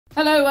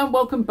Hello and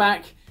welcome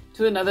back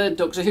to another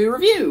Doctor Who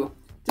review.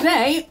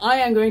 Today I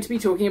am going to be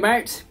talking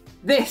about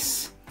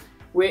this,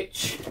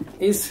 which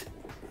is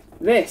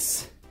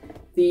this,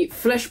 the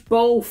Flesh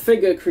Bowl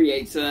figure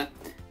creator,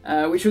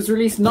 which was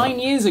released 9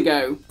 years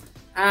ago.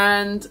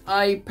 And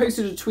I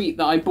posted a tweet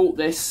that I bought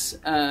this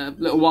a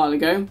little while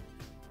ago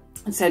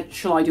and said,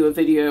 shall I do a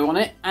video on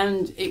it?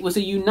 And it was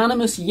a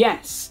unanimous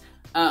yes.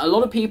 A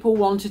lot of people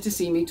wanted to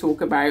see me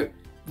talk about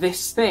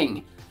this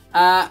thing.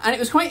 And it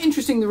was quite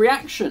interesting, the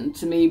reaction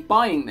to me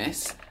buying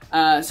this.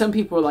 Some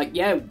people were like,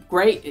 yeah,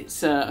 great,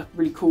 it's a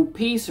really cool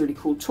piece, a really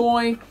cool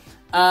toy.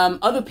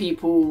 Other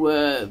people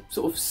were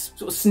sort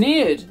of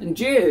sneered and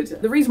jeered.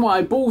 The reason why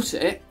I bought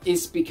it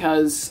is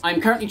because I'm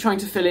currently trying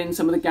to fill in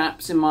some of the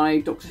gaps in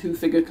my Doctor Who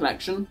figure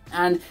collection.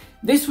 And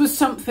this was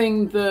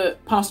something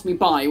that passed me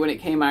by when it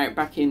came out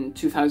back in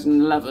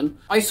 2011.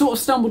 I sort of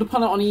stumbled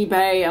upon it on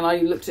eBay and I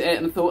looked at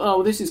it and thought,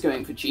 oh, this is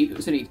going for cheap. It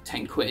was only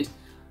 10 quid.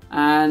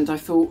 And I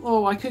thought,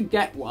 oh, I could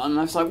get one. And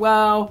I was like,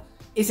 well,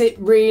 is it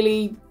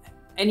really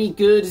any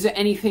good? Is it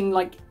anything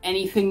like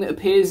anything that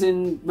appears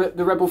in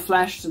the Rebel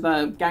Flesh,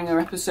 the Ganger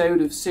episode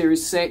of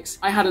Series 6?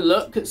 I had a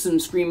look at some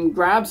screen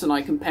grabs and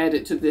I compared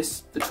it to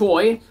the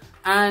toy.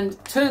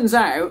 And turns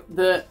out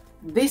that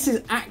this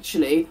is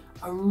actually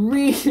a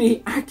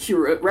really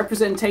accurate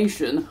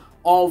representation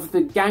of the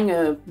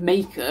Ganger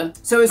maker.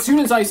 So as soon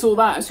as I saw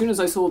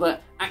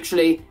that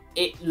actually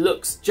it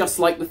looks just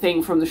like the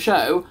thing from the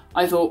show,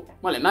 I thought,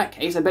 well, in that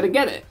case, I better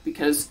get it,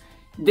 because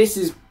this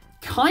is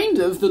kind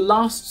of the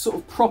last sort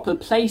of proper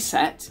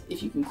playset,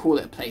 if you can call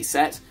it a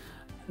playset,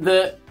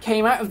 that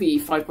came out of the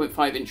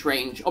 5.5 inch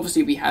range.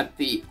 Obviously, we had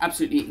the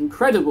absolutely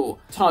incredible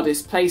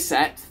TARDIS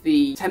playset,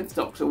 the 10th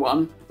Doctor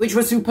one, which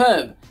was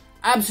superb,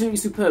 absolutely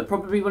superb,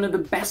 probably one of the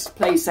best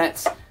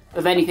playsets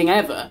of anything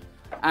ever.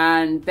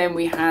 And then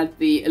we had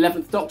the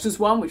 11th Doctor's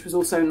one, which was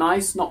also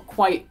nice, not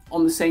quite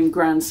on the same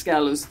grand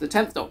scale as the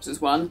 10th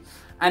Doctor's one.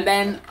 And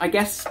then, I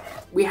guess,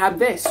 we had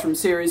this from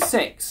Series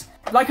 6.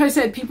 Like I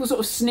said, people sort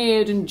of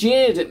sneered and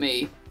jeered at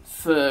me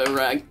for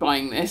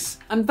buying this.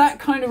 And that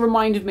kind of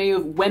reminded me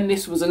of when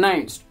this was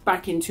announced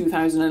back in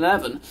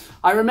 2011.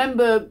 I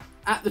remember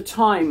at the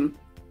time,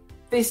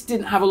 this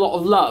didn't have a lot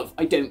of love,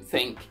 I don't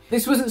think.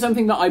 This wasn't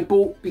something that I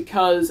bought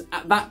because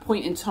at that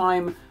point in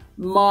time,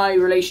 my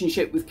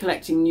relationship with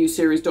collecting new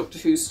series Doctor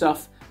Who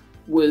stuff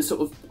was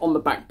sort of on the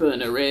back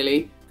burner,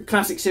 really. The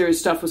classic series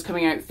stuff was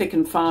coming out thick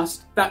and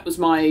fast. That was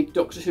my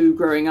Doctor Who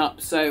growing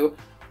up, so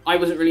I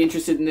wasn't really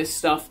interested in this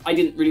stuff. I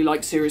didn't really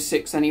like Series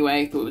 6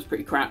 anyway, thought it was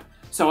pretty crap.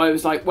 So I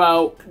was like,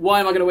 well, why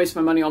am I going to waste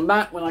my money on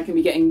that when I can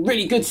be getting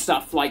really good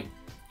stuff like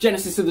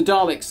Genesis of the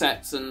Dalek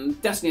sets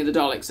and Destiny of the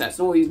Dalek sets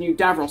and all these new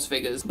Davros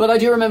figures. But I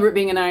do remember it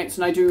being announced,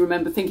 and I do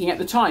remember thinking at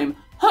the time,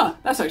 huh,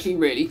 that's actually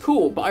really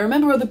cool. But I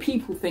remember other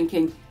people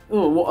thinking,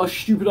 oh, what a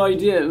stupid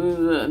idea,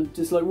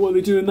 just like, what are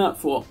they doing that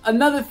for?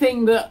 Another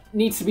thing that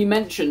needs to be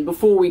mentioned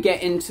before we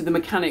get into the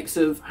mechanics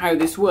of how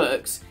this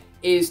works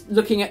is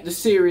looking at the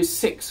Series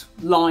 6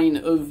 line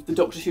of the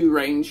Doctor Who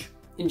range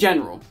in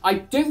general. I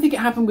don't think it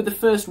happened with the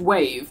first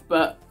wave,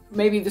 but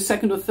maybe the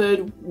second or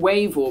third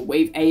wave, or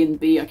wave A and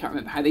B, I can't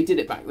remember how they did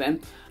it back then.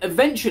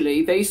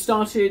 Eventually, they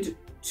started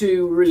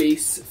to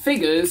release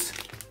figures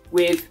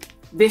with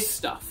this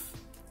stuff,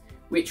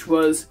 which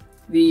was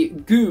the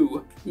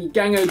goo, the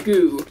Ganger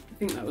goo, I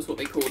think that was what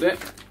they called it,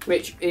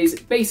 which is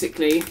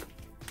basically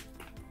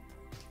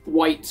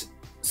white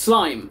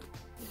slime.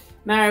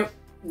 Now,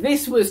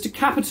 this was to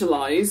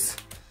capitalise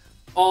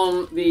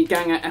on the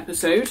Ganger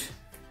episode,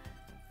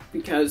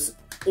 because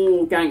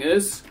all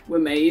Gangers were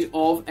made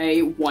of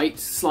a white,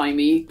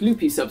 slimy,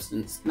 gloopy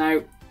substance.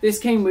 Now, this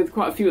came with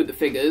quite a few of the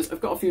figures.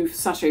 I've got a few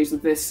sachets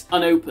of this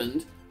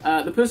unopened.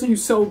 The person who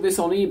sold this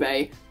on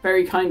eBay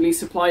very kindly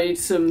supplied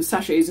some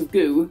sachets of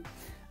goo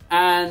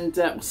and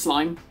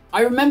slime.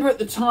 I remember at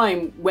the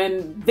time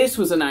when this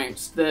was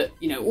announced that,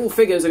 you know, all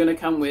figures are going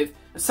to come with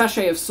a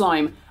sachet of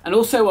slime and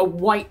also a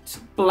white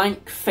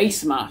blank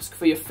face mask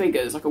for your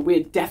figures, like a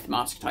weird death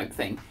mask type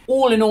thing.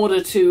 All in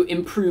order to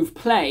improve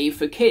play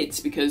for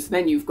kids, because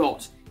then you've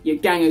got your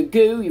Ganger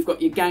goo, you've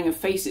got your Ganger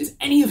faces.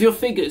 Any of your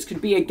figures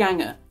could be a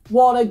Ganger.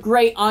 What a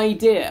great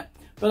idea.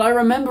 But I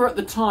remember at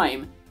the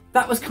time,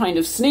 that was kind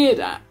of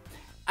sneered at.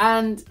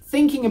 And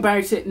thinking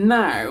about it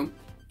now,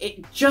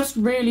 it just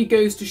really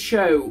goes to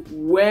show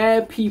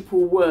where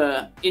people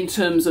were in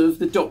terms of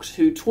the Doctor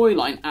Who toy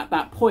line at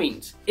that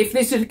point. If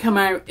this had come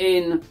out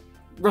in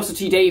Russell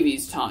T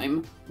Davies'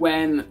 time,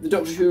 when the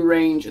Doctor Who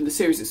range and the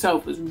series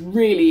itself was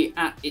really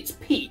at its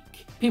peak,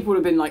 people would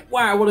have been like,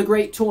 wow, what a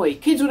great toy.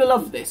 Kids would have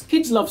loved this.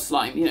 Kids love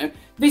slime, you know.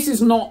 This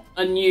is not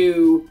a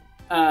new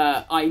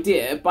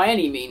idea by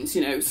any means.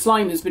 You know,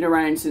 slime has been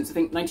around since, I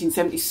think,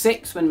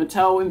 1976 when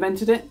Mattel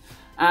invented it.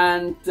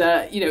 And,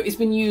 you know, it's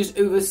been used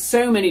over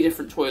so many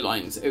different toy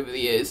lines over the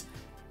years.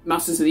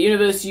 Masters of the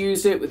Universe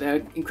used it with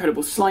their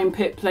incredible Slime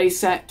Pit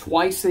playset.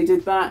 Twice they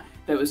did that.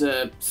 There was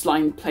a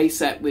slime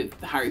playset with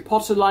the Harry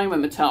Potter line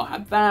when Mattel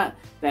had that.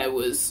 There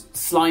was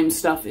slime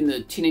stuff in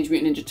the Teenage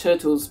Mutant Ninja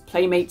Turtles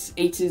Playmates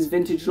 80s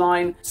vintage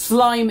line.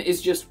 Slime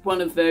is just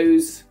one of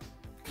those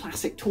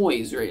classic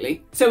toys,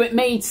 really. So it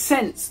made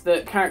sense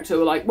that character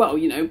were like, well,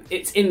 you know,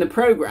 it's in the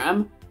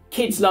program,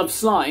 kids love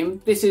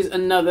slime, this is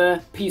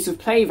another piece of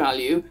play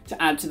value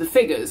to add to the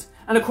figures.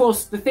 And of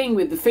course, the thing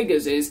with the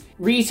figures is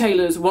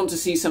retailers want to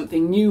see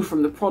something new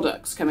from the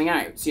products coming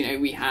out. You know,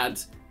 we had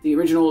the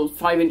original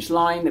 5-inch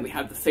line, then we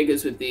had the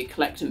figures with the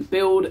collect and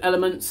build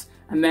elements,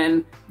 and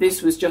then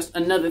this was just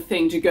another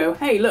thing to go,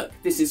 hey, look,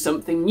 this is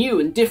something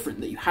new and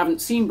different that you haven't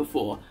seen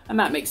before. And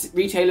that makes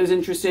retailers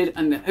interested,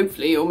 and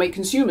hopefully it'll make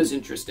consumers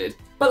interested.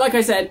 But like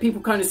I said,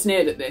 people kind of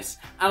sneered at this.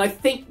 And I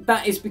think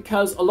that is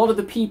because a lot of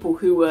the people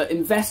who were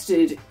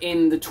invested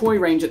in the toy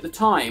range at the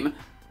time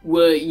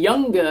were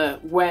younger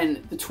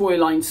when the toy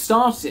line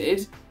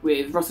started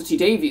with Russell T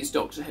Davies'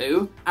 Doctor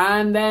Who,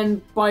 and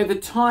then by the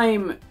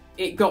time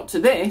it got to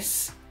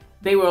this,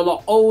 they were a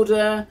lot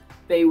older,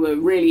 they were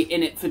really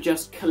in it for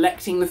just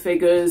collecting the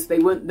figures, they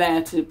weren't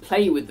there to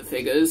play with the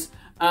figures.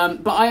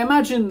 But I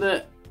imagine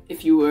that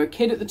if you were a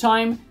kid at the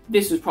time,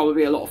 this was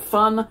probably a lot of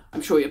fun.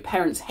 I'm sure your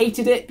parents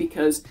hated it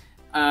because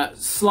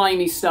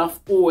slimy stuff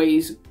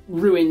always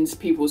ruins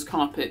people's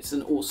carpets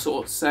and all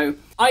sorts. So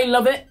I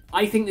love it.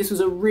 I think this was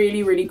a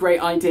really, really great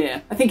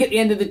idea. I think at the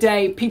end of the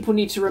day, people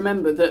need to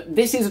remember that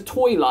this is a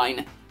toy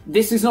line.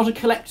 This is not a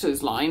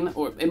collector's line,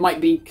 or it might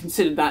be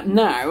considered that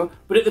now,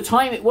 but at the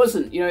time it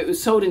wasn't. You know, it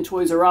was sold in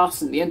Toys R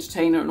Us and The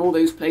Entertainer and all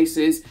those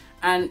places,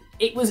 and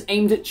it was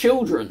aimed at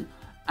children.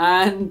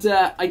 And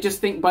I just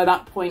think by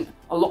that point,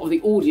 a lot of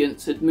the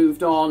audience had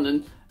moved on,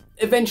 and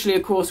eventually,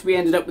 of course, we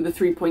ended up with the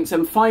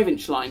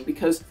 3.75-inch line,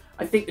 because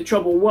I think the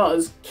trouble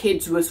was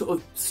kids were sort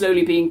of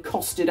slowly being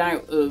costed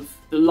out of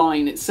the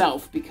line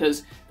itself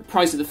because the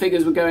price of the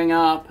figures were going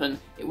up and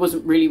it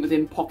wasn't really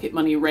within pocket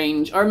money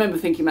range. I remember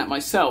thinking that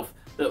myself,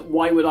 that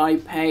why would I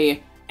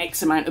pay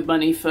X amount of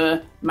money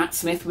for Matt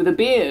Smith with a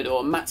beard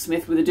or Matt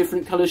Smith with a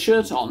different colour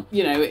shirt on?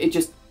 You know, it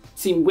just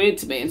seemed weird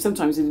to me, and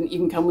sometimes it didn't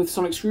even come with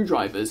sonic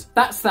screwdrivers.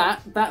 That's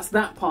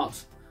that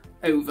part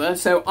over.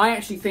 So I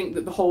actually think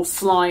that the whole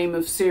slime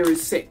of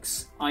Series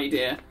 6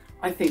 idea,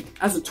 I think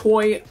as a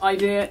toy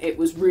idea, it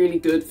was really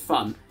good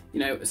fun. You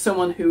know, as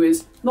someone who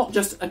is not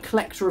just a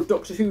collector of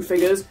Doctor Who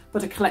figures,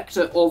 but a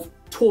collector of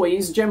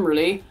toys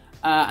generally,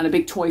 and a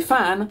big toy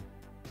fan,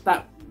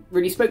 that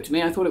really spoke to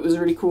me. I thought it was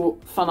a really cool,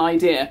 fun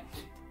idea.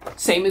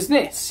 Same as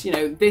this, you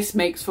know, this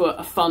makes for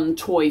a fun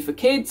toy for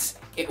kids.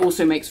 It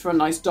also makes for a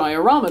nice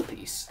diorama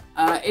piece.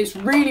 It's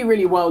really,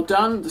 really well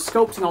done. The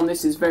sculpting on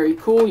this is very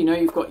cool. You know,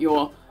 you've got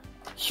your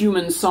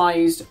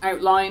human-sized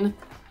outline,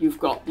 you've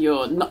got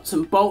your nuts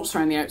and bolts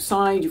around the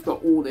outside, you've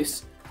got all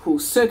this cool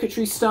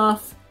circuitry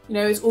stuff. You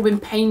know, it's all been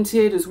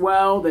painted as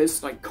well.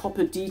 There's like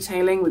copper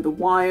detailing with the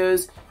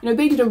wires. You know,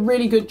 they did a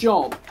really good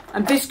job.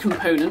 And this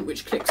component,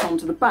 which clicks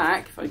onto the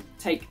back, if I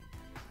take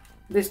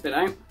this bit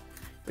out,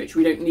 which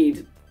we don't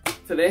need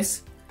for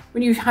this,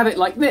 when you have it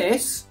like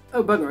this,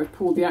 oh bugger, I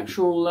pulled the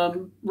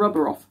actual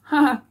rubber off.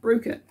 Haha,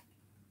 broke it.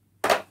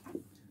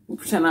 We'll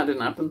pretend that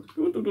didn't happen.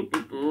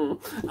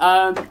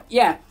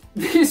 Yeah,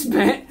 this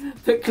bit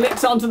that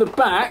clicks onto the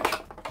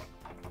back,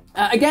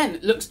 again,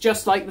 looks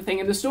just like the thing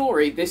in the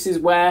story. This is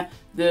where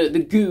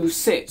the goo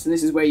sits, and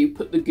this is where you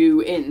put the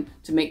goo in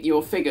to make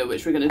your figure,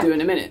 which we're going to do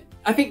in a minute.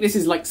 I think this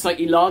is like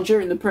slightly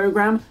larger in the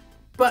programme,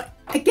 but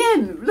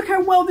again, look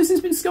how well this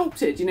has been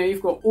sculpted. You know,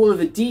 you've got all of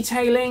the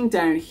detailing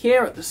down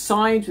here at the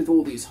sides with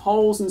all these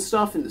holes and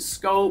stuff in the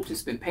sculpt.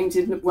 It's been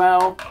painted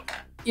well.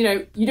 You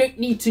know, you don't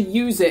need to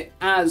use it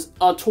as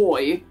a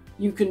toy.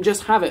 You can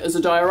just have it as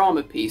a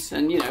diorama piece.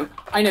 And, you know,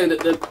 I know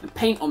that the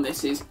paint on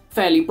this is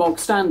fairly bog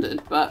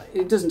standard, but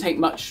it doesn't take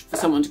much for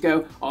someone to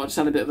go, oh, I'll just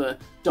add a bit of a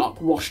dark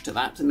wash to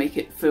that to make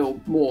it feel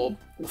more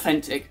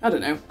authentic. I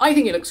don't know. I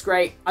think it looks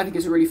great. I think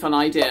it's a really fun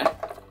idea.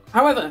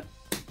 However,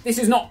 this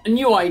is not a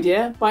new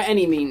idea by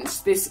any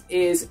means. This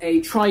is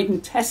a tried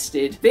and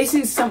tested. This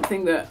is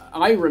something that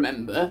I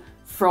remember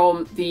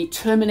from the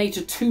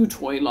Terminator 2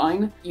 toy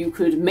line. You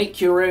could make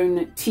your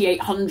own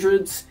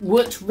T-800s.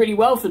 Worked really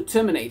well for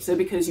Terminator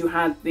because you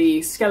had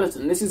the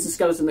skeleton. This is the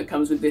skeleton that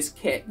comes with this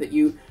kit that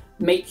you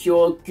make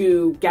your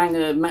goo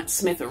ganger Matt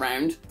Smith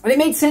around. And it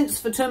made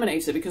sense for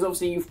Terminator because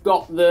obviously you've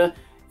got the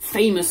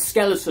famous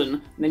skeleton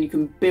and then you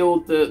can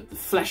build the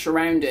flesh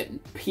around it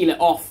and peel it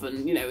off,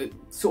 and you know, it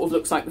sort of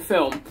looks like the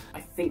film.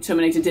 I think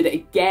Terminator did it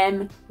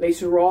again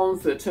later on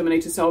for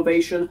Terminator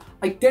Salvation.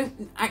 I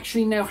don't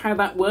actually know how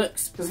that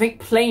works because I think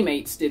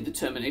Playmates did the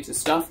Terminator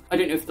stuff. I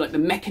don't know if like the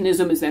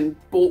mechanism is then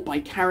bought by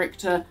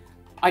Character.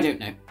 I don't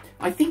know.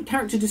 I think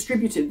Character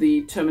distributed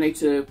the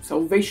Terminator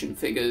Salvation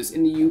figures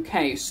in the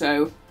UK,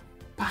 so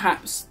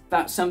perhaps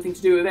that's something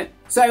to do with it.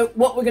 So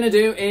what we're going to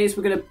do is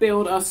we're going to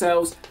build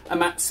ourselves a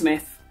Matt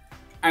Smith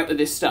out of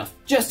this stuff,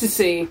 just to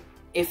see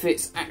if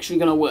it's actually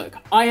going to work.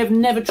 I have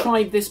never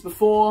tried this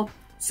before,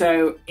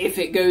 so if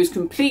it goes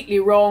completely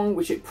wrong,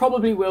 which it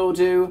probably will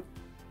do,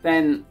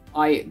 then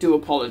I do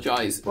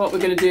apologise. What we're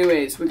going to do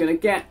is we're going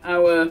to get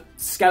our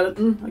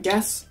skeleton, I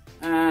guess,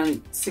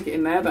 and stick it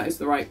in there. That is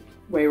the right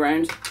way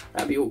around.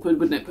 That'd be awkward,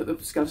 wouldn't it? Put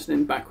the skeleton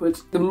in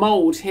backwards. The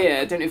mould here,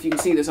 I don't know if you can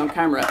see this on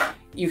camera,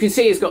 you can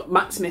see it's got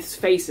Matt Smith's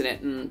face in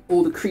it and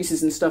all the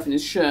creases and stuff in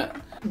his shirt.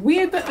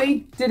 Weird that they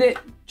did it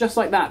just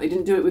like that. They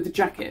didn't do it with the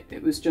jacket.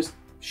 It was just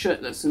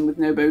shirtless and with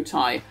no bow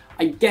tie.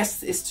 I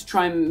guess it's to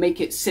try and make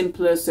it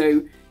simpler,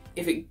 so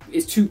if it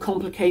is too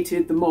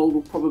complicated, the mould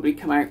will probably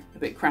come out a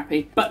bit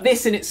crappy. But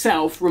this in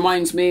itself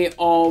reminds me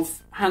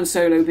of Han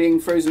Solo being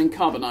frozen in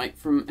carbonite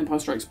from Empire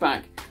Strikes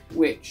Back,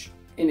 which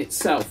in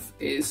itself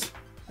is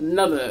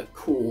another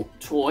cool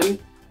toy.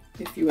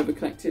 If you ever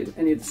collected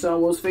any of the Star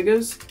Wars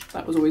figures,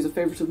 that was always a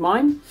favourite of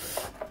mine,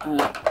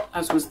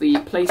 as was the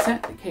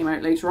playset that came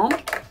out later on.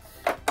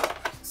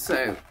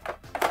 So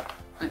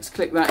let's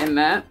click that in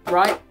there,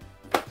 right?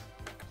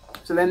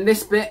 So then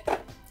this bit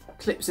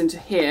clips into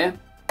here.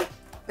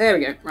 There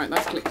we go, right,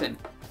 that's clicked in.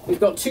 We've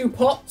got two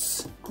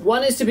pots.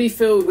 One is to be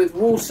filled with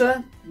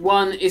water,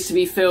 one is to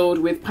be filled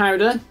with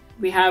powder.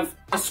 We have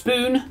a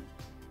spoon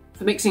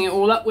for mixing it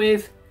all up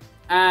with,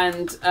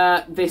 and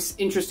this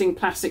interesting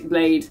plastic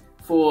blade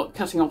for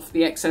cutting off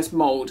the excess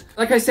mould.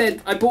 Like I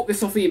said, I bought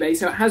this off eBay,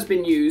 so it has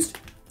been used.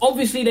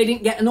 Obviously they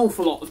didn't get an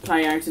awful lot of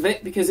play out of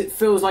it because it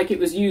feels like it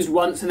was used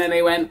once and then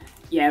they went,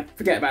 yeah,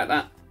 forget about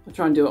that. I'll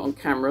try and do it on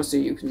camera so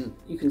you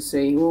can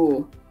see.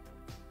 Oh,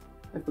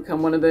 I've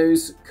become one of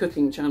those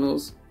cooking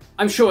channels.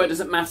 I'm sure it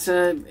doesn't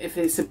matter if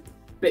it's a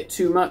bit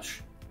too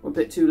much or a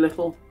bit too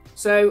little.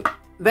 So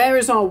there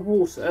is our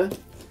water.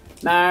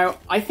 Now,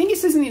 I think it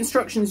says in the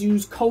instructions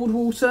use cold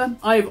water.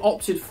 I've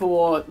opted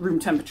for room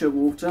temperature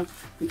water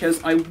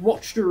because I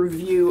watched a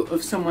review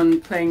of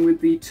someone playing with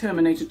the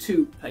Terminator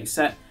 2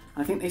 playset.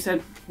 I think they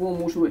said warm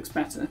water works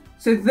better.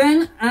 So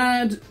then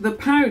add the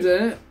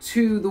powder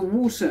to the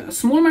water, a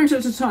small amount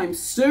at a time,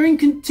 stirring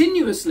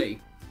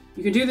continuously.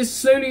 You can do this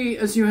slowly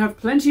as you have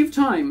plenty of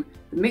time.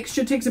 The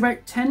mixture takes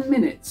about 10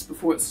 minutes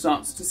before it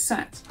starts to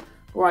set.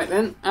 Right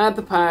then, add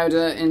the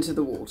powder into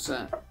the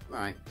water.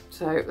 Right,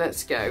 so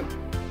let's go.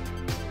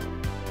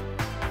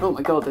 Oh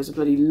my god, there's a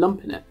bloody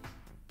lump in it.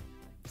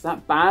 Is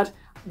that bad?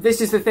 This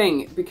is the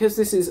thing, because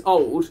this is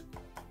old,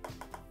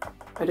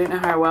 I don't know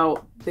how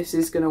well this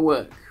is going to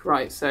work.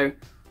 Right, so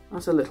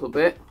that's a little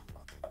bit.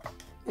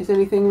 Is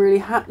anything really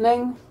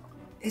happening?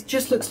 It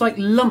just looks like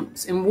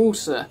lumps in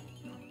water.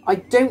 I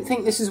don't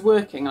think this is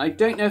working. I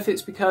don't know if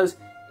it's because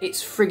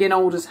it's friggin'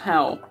 old as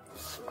hell.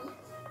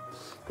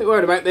 A bit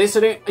worried about this.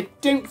 I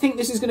don't think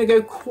this is going to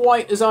go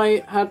quite as I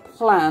had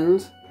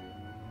planned,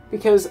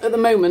 because at the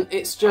moment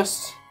it's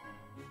just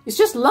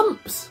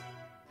lumps.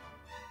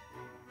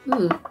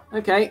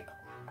 Okay.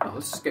 Oh,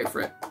 let's just go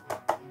for it.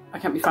 I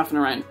can't be faffing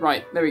around.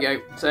 Right, there we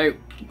go. So,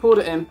 poured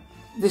it in.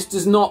 This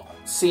does not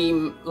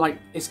seem like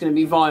it's going to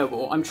be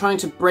viable. I'm trying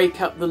to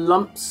break up the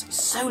lumps.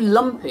 It's so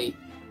lumpy.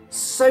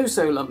 So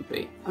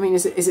lumpy. I mean,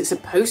 is it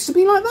supposed to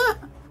be like that?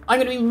 I'm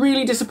going to be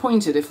really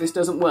disappointed if this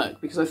doesn't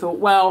work, because I thought,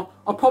 well,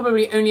 I'll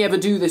probably only ever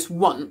do this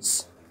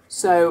once,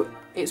 so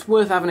it's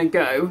worth having a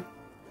go.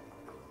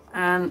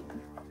 And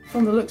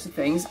from the looks of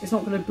things, it's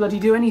not going to bloody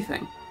do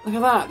anything. Look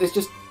at that, there's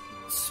just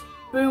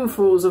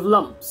spoonfuls of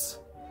lumps.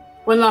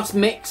 One last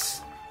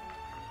mix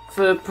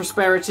for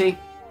prosperity.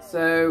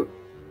 So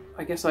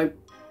I guess I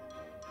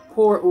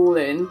pour it all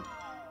in,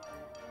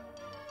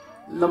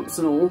 lumps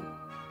and all.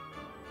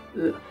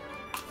 Ugh.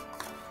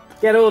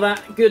 Get all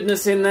that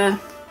goodness in there.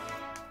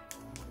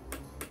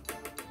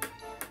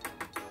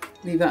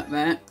 Leave that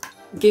there.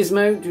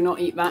 Gizmo, do not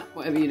eat that,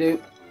 whatever you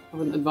do. I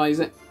wouldn't advise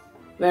it.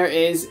 There it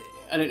is.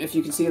 I don't know if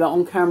you can see that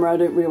on camera. I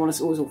don't really want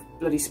to always all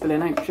bloody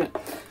spilling out. Shit.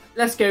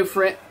 Let's go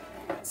for it.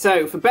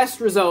 So, for best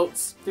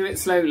results, do it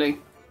slowly.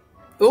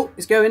 Oh,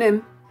 it's going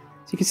in.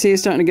 So you can see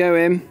it's starting to go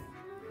in.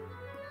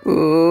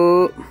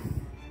 Oh.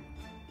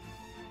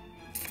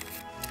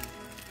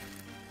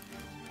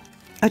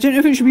 I don't know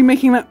if it should be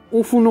making that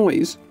awful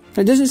noise.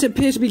 It doesn't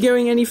appear to be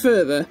going any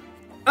further.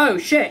 Oh,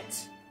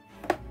 shit.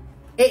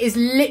 It is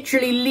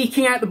literally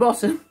leaking out the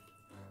bottom.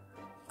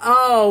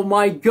 Oh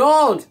my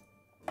god.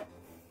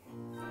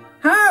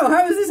 How?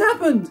 How has this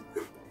happened?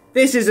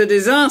 This is a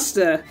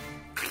disaster.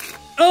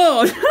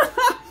 Oh!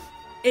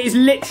 It is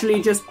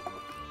literally just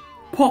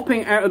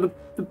popping out of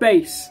the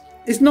base.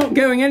 It's not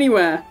going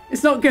anywhere.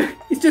 It's not going.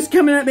 It's just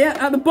coming out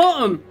the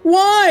bottom.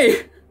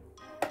 Why?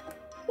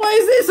 Why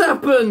has this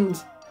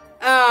happened?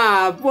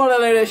 Ah, what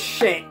a load of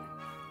shit.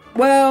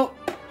 Well,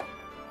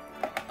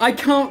 I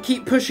can't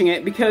keep pushing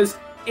it because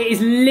it is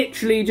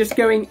literally just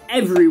going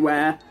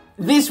everywhere.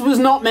 This was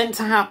not meant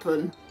to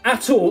happen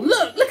at all.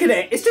 Look at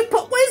it. It's just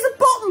where's the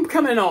bottom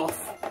coming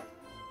off?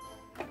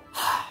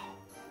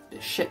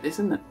 Bit shit, this,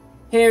 isn't it?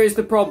 Here is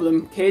the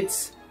problem,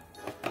 kids.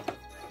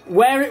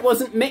 Where it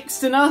wasn't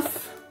mixed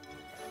enough,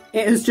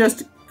 it has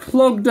just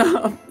clogged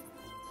up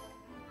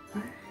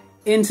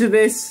into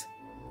this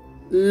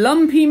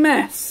lumpy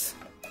mess.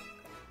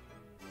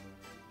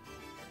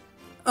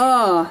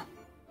 Ah,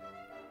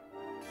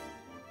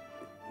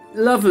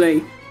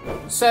 lovely.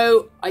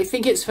 So, I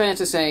think it's fair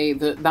to say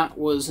that that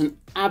was an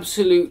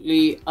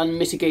absolutely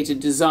unmitigated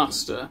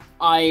disaster.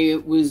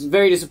 I was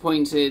very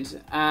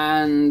disappointed,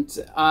 and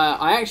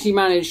I actually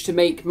managed to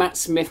make Matt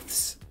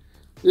Smith's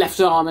left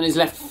arm and his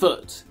left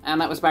foot, and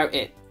that was about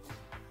it.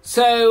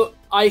 So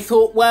I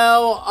thought,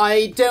 well,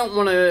 I don't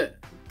want to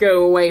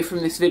go away from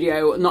this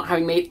video not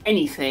having made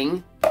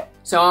anything,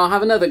 so I'll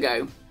have another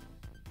go.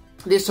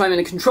 This time in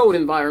a controlled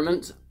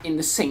environment, in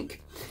the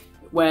sink,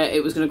 where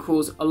it was going to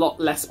cause a lot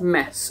less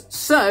mess.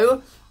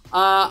 So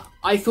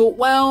I thought,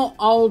 well,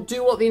 I'll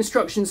do what the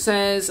instruction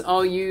says.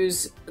 I'll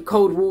use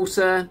cold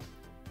water.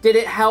 Did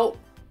it help?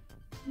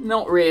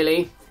 Not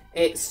really.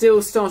 It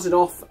still started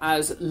off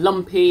as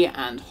lumpy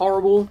and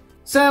horrible.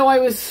 So I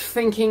was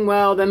thinking,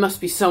 well, there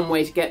must be some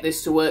way to get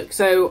this to work.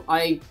 So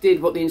I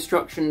did what the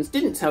instructions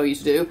didn't tell you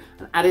to do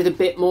and added a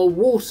bit more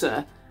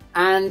water.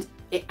 And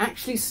it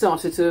actually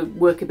started to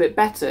work a bit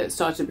better. It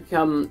started to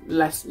become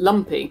less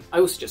lumpy. I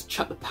also just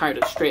chucked the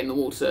powder straight in the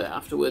water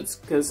afterwards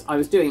because I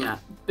was doing that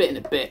bit in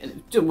a bit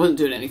and it wasn't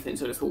doing anything.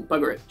 So I just thought,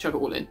 bugger it, chuck it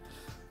all in.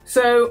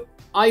 So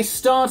I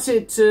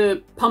started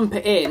to pump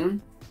it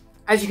in.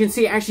 As you can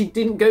see, it actually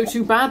didn't go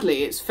too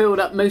badly. It's filled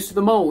up most of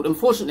the mould.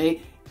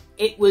 Unfortunately,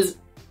 it was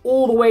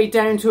all the way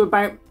down to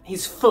about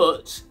his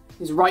foot,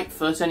 his right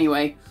foot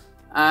anyway,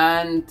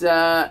 and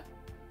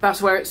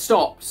that's where it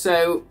stopped.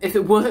 So if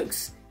it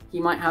works,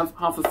 he might have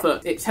half a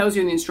foot. It tells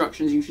you in the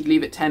instructions you should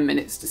leave it 10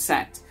 minutes to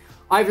set.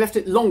 I've left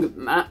it longer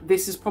than that.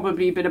 This has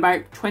probably been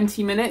about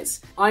 20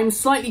 minutes. I'm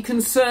slightly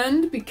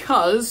concerned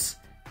because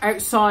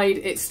outside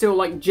it's still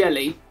like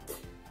jelly.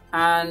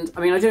 And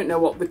I mean, I don't know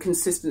what the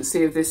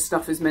consistency of this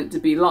stuff is meant to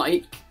be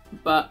like,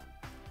 but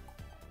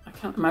I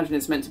can't imagine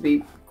it's meant to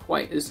be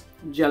quite as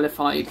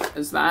jellified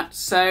as that.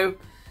 So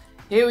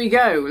here we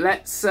go.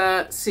 Let's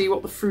see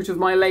what the fruit of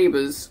my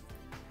labours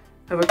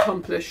have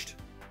accomplished.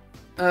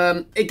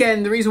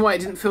 Again, the reason why it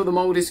didn't fill the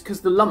mould is because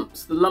the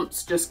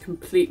lumps just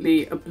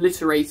completely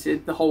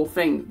obliterated the whole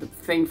thing. The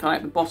thing fell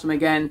out the bottom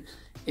again.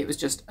 It was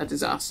just a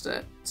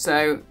disaster.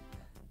 So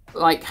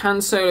like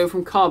Han Solo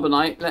from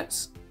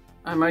Carbonite,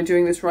 am I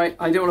doing this right?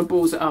 I don't want to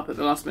balls it up at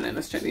the last minute.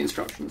 Let's check the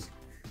instructions.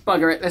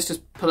 Bugger it, let's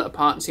just pull it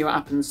apart and see what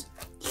happens.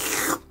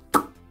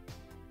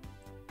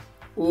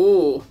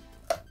 Ooh.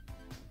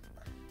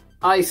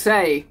 I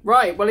say.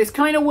 Right, well it's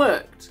kind of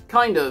worked.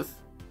 Kind of.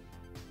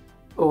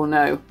 Oh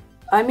no.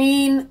 I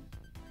mean,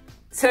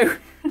 so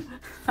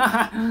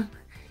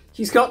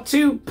he's got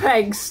 2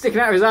 pegs sticking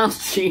out of his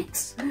ass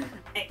cheeks.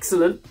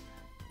 Excellent.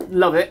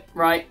 Love it.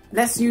 Right,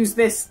 let's use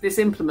this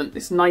implement,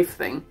 this knife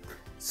thing.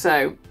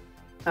 So,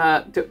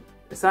 do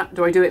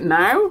I do it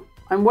now?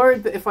 I'm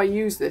worried that if I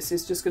use this,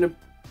 it's just going to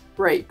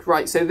break.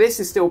 Right, so this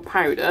is still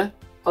powder.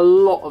 A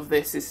lot of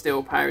this is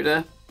still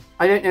powder.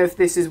 I don't know if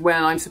this is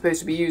when I'm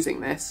supposed to be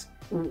using this.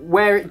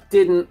 Where it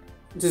didn't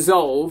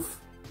dissolve,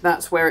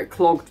 that's where it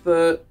clogged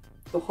the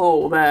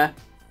hole there.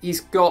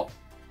 He's got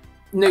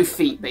no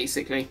feet,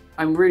 basically.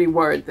 I'm really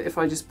worried that if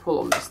I just pull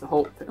on this, the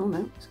whole thing... Oh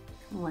no, it's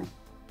come away.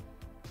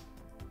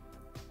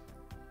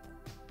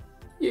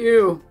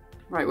 Ew.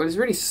 Right, well it's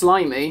really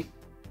slimy.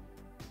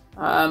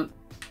 And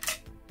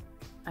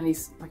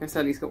he's, like I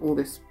said, he's got all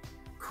this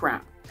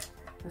crap.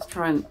 Let's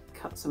try and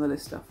cut some of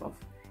this stuff off.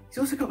 He's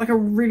also got like a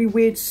really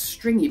weird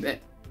stringy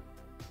bit.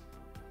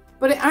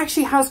 But it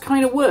actually has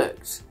kind of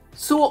worked.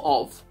 Sort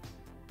of.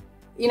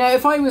 You know,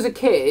 if I was a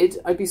kid,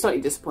 I'd be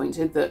slightly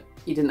disappointed that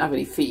he didn't have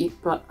any feet,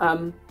 but,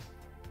 I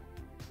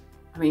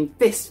mean,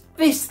 this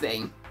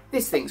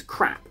thing's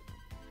crap.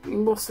 I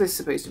mean, what's this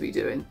supposed to be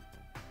doing?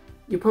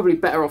 You're probably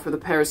better off with a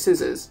pair of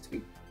scissors, to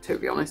be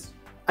totally honest.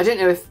 I don't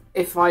know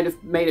if I'd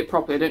have made it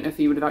properly, I don't know if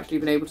he would have actually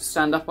been able to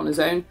stand up on his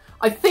own.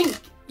 I think,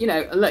 you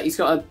know, look, he's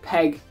got a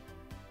peg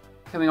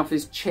coming off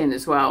his chin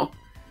as well.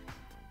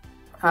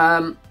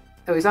 Oh,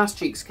 his ass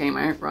cheeks came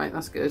out, right,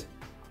 that's good.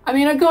 I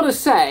mean, I gotta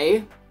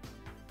say,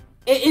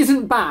 it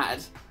isn't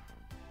bad.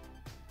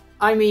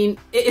 I mean,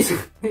 it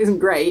isn't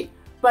great,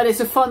 but it's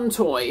a fun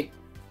toy.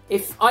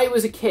 If I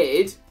was a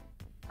kid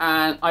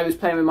and I was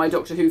playing with my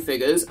Doctor Who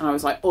figures and I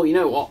was like, oh, you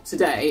know what,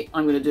 today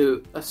I'm going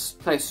to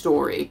play a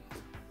story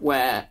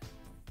where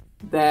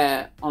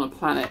they're on a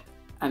planet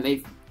and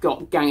they've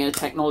got Ganger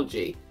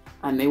technology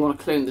and they want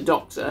to clone the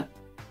Doctor.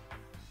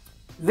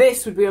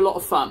 This would be a lot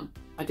of fun.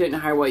 I don't know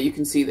how well you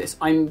can see this.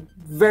 I'm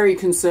very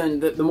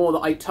concerned that the more that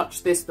I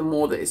touch this, the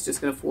more that it's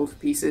just going to fall to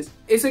pieces.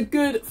 It's a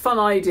good, fun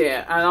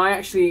idea, and I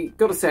actually,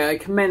 got to say, I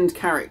commend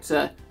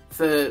Character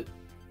for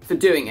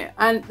doing it.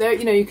 And there,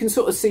 you know, you can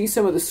sort of see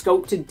some of the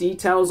sculpted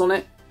details on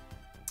it,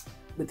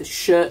 with the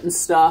shirt and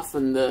stuff,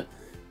 and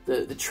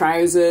the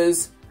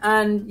trousers,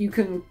 and you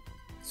can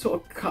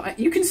sort of,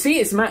 you can see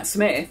it's Matt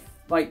Smith,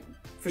 like,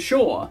 for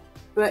sure.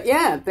 But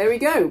yeah, there we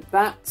go.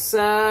 That's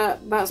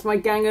my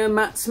Ganger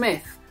Matt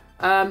Smith.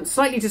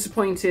 Slightly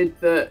disappointed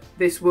that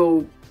this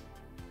will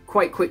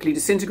quite quickly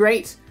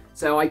disintegrate,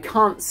 so I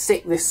can't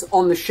stick this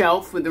on the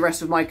shelf with the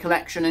rest of my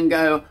collection and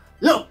go,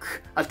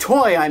 look, a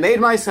toy I made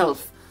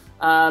myself.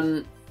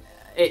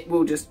 It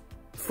will just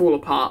fall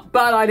apart,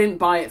 but I didn't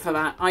buy it for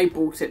that. I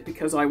bought it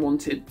because I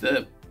wanted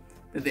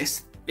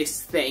this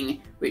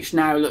thing, which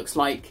now looks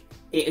like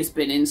it has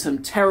been in some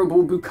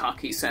terrible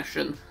bukkake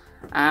session.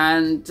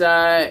 And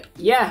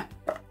yeah,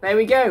 there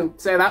we go.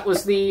 So that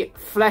was the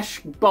Flesh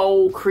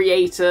Bowl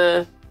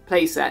Creator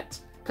playset.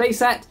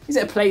 playset. Is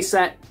it a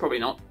playset? Probably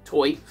not.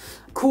 Toy.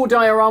 Cool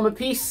diorama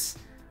piece.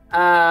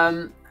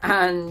 And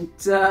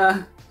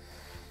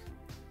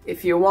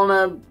if you want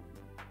a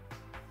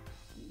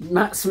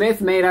Matt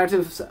Smith made out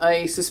of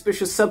a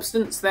suspicious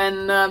substance,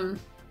 then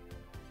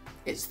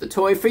it's the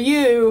toy for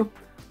you.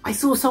 I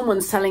saw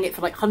someone selling it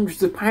for like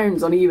hundreds of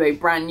pounds on eBay,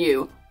 brand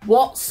new.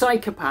 What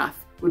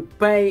psychopath would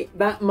pay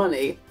that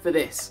money for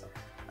this?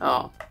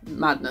 Oh,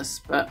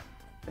 madness, but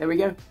there we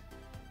go.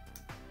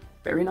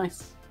 Very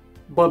nice.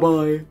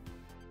 Bye-bye.